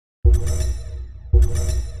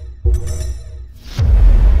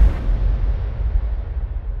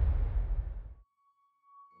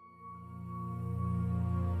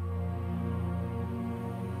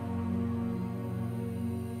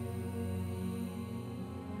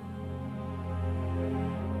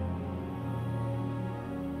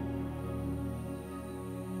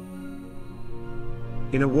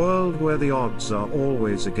in a world where the odds are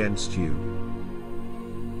always against you.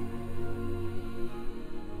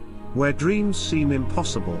 Where dreams seem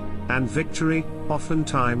impossible, and victory,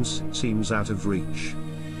 oftentimes, seems out of reach.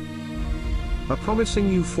 A promising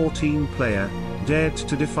U14 player dared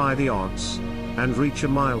to defy the odds and reach a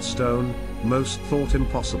milestone most thought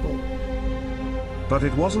impossible. But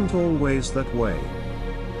it wasn't always that way.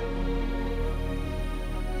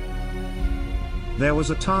 There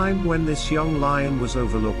was a time when this young lion was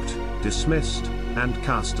overlooked, dismissed, and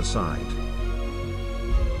cast aside.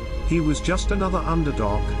 He was just another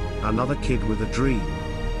underdog, another kid with a dream.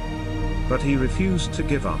 But he refused to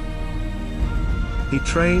give up. He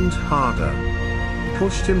trained harder,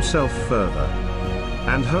 pushed himself further,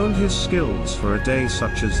 and honed his skills for a day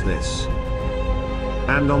such as this.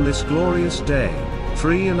 And on this glorious day,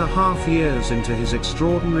 3.5 years into his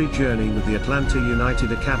extraordinary journey with the Atlanta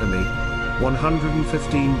United Academy,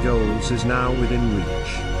 115 goals is now within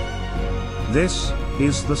reach. This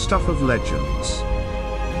is the stuff of legends.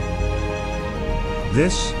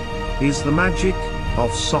 This is the magic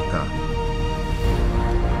of soccer.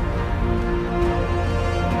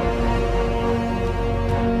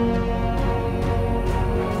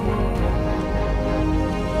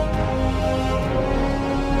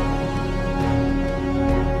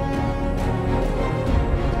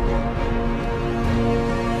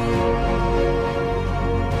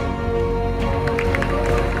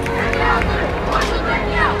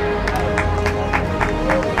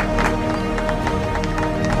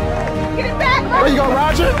 There you go,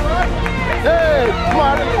 Roger. Hey,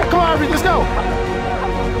 come on, let's go.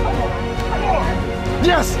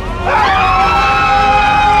 Yes.